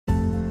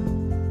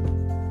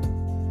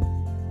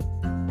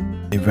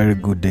A very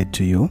good day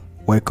to you.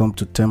 Welcome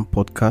to TEM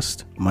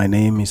Podcast. My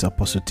name is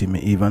Apostle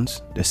Timmy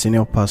Evans, the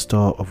Senior Pastor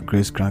of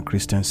Grace Grand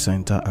Christian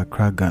Center,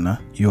 Accra,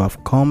 Ghana. You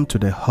have come to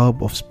the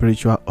hub of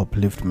spiritual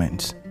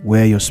upliftments,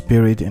 where your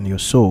spirit and your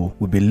soul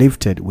will be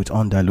lifted with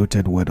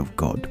undiluted word of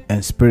God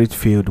and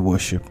spirit-filled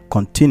worship.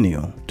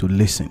 Continue to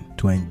listen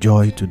to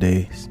enjoy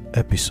today's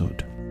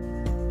episode.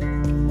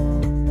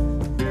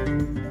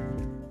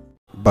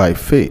 By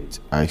faith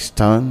I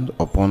stand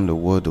upon the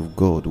word of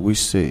God, which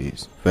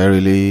says,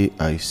 Verily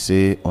I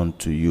say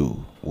unto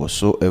you,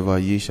 whatsoever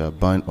ye shall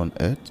bind on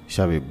earth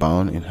shall be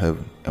bound in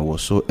heaven, and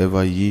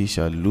whatsoever ye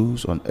shall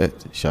loose on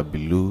earth shall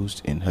be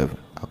loosed in heaven.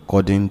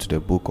 According to the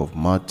book of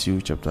Matthew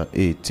chapter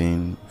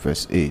 18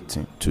 verse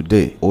 18.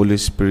 Today, Holy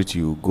Spirit,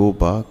 you go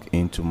back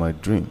into my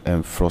dream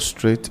and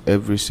frustrate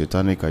every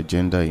satanic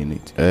agenda in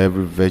it.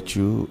 Every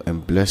virtue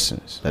and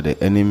blessings that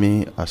the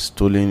enemy has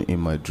stolen in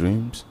my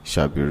dreams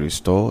shall be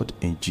restored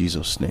in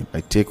Jesus' name.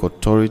 I take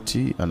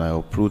authority and I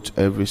uproot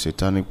every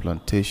satanic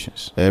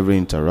plantations. Every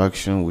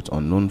interaction with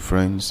unknown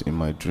friends in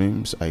my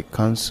dreams I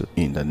cancel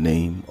in the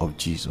name of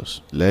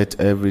Jesus. Let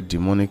every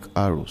demonic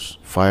arrows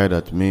fired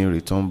at me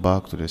return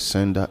back to the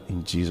sender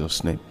in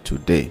Jesus' name.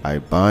 Today, I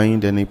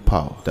bind any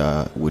power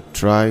that would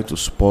try to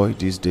spoil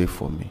this day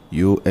for me.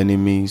 You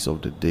enemies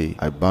of the day,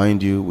 I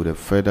bind you with the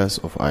feathers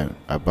of iron.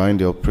 I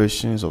bind the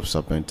operations of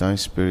serpentine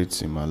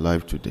spirits in my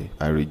life today.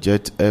 I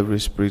reject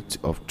every spirit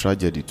of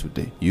tragedy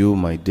today. You,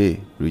 my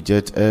day,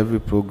 reject every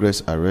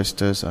progress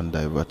arresters and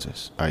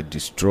diverters. I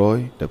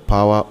destroy the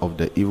power of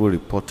the evil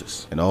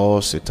reporters and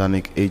all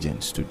satanic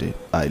agents today.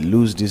 I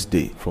lose this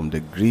day from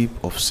the grip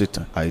of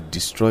Satan. I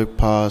destroy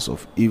powers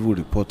of evil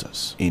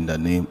reporters in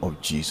the name of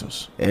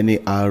Jesus.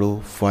 Any arrow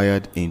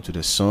fired into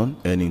the sun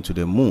and into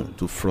the moon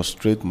to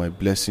frustrate my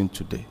blessing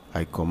today,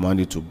 I command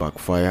it to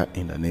backfire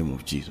in the name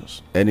of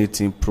Jesus.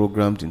 Anything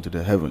programmed into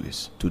the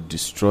heavenlies to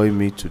destroy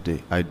me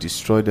today, I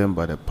destroy them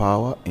by the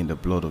power in the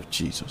blood of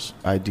Jesus.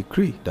 I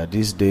decree that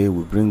this day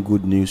will bring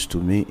good news to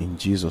me in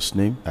Jesus'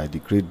 name. I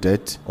decree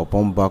death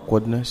upon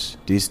backwardness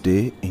this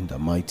day in the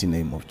mighty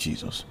name of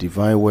Jesus.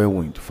 Divine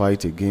whirlwind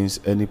fight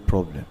against any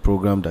problem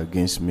programmed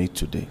against me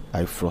today.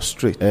 I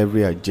frustrate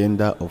every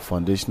agenda of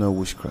foundational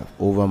witchcraft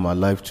over my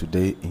life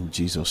today in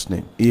Jesus'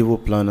 name. Evil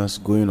planners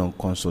going on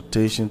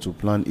consultation to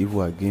plan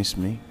evil against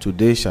me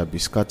today shall be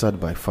scattered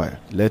by fire.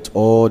 Let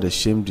all the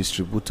shame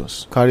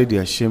distributors carry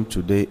their shame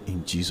today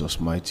in Jesus'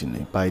 mighty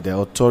name. By the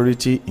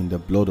authority in the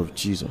blood of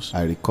Jesus,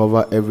 I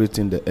recover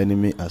everything the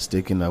enemy has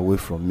taken away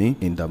from me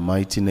in the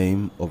mighty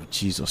name of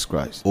Jesus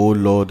Christ. O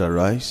Lord,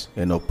 arise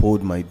and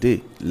uphold my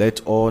day.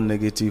 Let all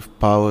negative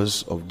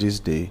powers of this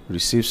day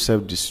receive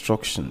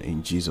self-destruction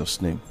in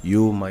Jesus' name.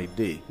 You, my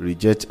day,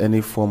 reject any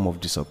form of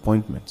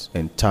disappointment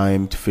and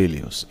timed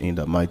failures in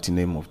the mighty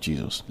name of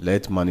Jesus.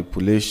 Let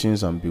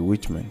manipulations and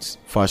bewitchment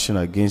fashioned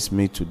against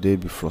me today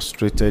be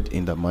frustrated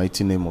in the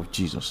mighty name of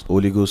Jesus.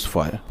 Holy Ghost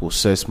fire,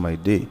 possess my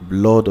day.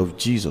 Blood of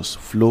Jesus,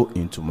 flow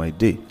into my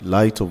day.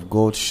 Light of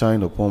God,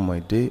 shine upon my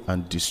day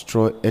and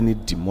destroy any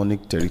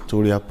demonic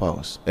territorial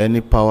powers. Any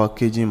power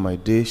caging my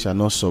day shall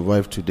not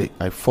survive today.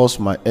 I force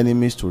my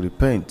enemies to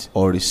repent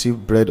or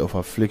receive bread of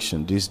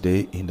affliction this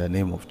day in the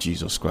name of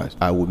Jesus Christ.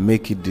 I will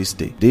make it this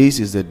day. This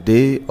is the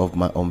day of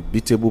my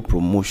unbeatable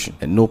promotion,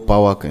 and no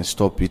power can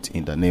stop it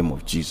in the name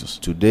of Jesus.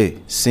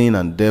 Today, sin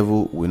and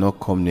devil will not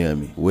come near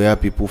me. Where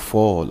people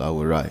fall, I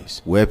will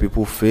rise. Where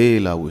people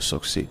fail, I will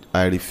succeed.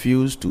 I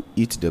refuse to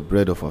eat the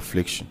bread of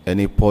affliction.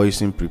 Any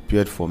poison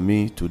prepared for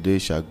me today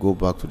shall go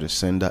back to the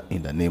sender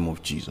in the name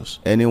of Jesus.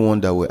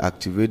 Anyone that will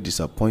activate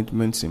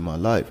disappointments in my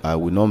life, I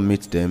will not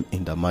meet them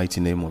in the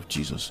mighty name of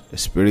Jesus. The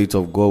Spirit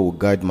of God will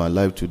guide my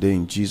life today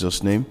in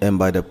Jesus' name, and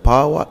by the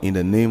power in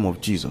the name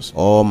of Jesus,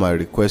 all my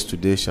requests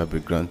today shall be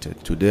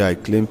granted. Today I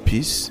claim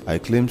peace, I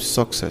claim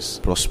success,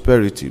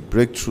 prosperity,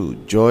 breakthrough,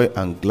 joy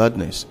and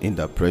gladness in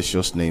the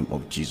precious name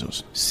of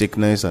Jesus.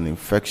 Sickness and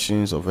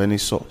infections of any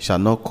sort shall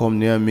not come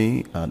near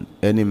me and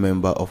any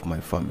member of my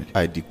family.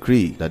 I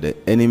decree that the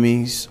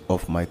enemies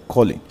of my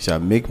calling shall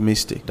make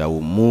mistakes that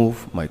will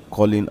move my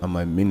calling and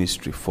my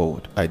ministry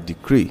forward. I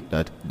decree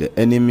that the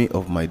enemy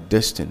of my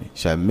destiny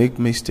shall make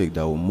mistakes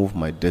that will move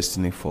my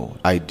destiny forward.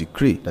 I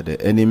decree that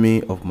the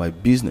enemy of my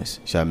business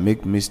shall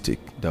make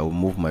mistakes that will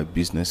move my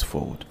business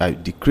forward. I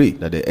decree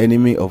that the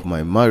enemy of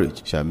my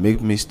marriage shall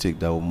make mistakes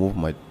that will move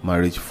my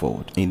marriage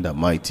forward in the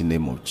mighty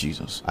name of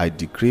Jesus. I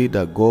decree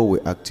that God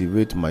will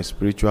activate my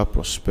spiritual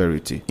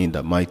prosperity in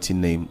the mighty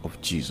name of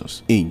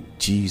Jesus. In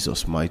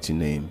Jesus' mighty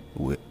name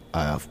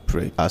I have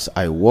prayed. As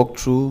I walk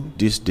through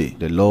this day,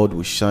 the Lord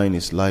will shine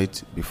His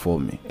light before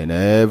me, and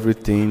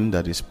everything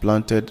that is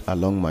planted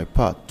along my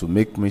path to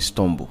make me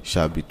stumble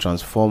shall be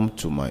transformed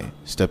to my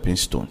stepping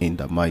stone in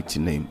the mighty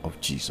name of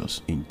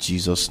Jesus. In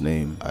Jesus'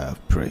 name I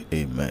have prayed.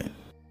 Amen.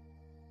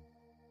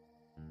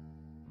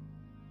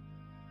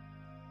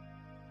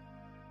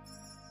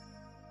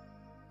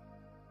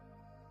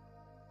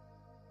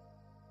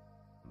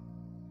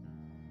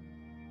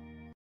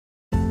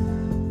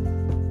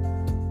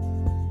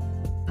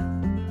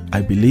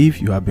 I believe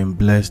you have been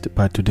blessed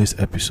by today's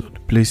episode.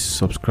 Please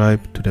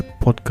subscribe to the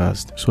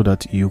podcast so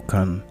that you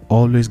can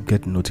always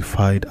get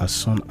notified as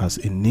soon as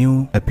a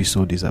new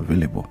episode is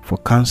available. For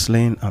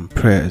counseling and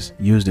prayers,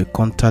 use the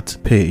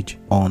contact page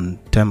on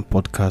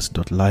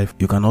tempodcast.live.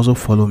 You can also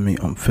follow me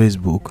on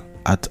Facebook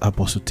at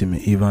Apostle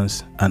Timmy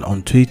Evans and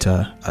on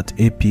Twitter at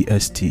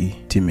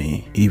APST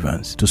Timmy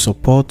Evans. To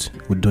support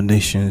with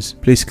donations,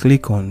 please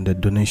click on the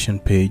donation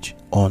page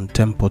on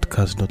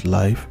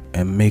tempodcast.live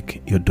and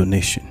make your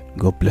donation.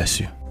 God bless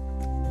you.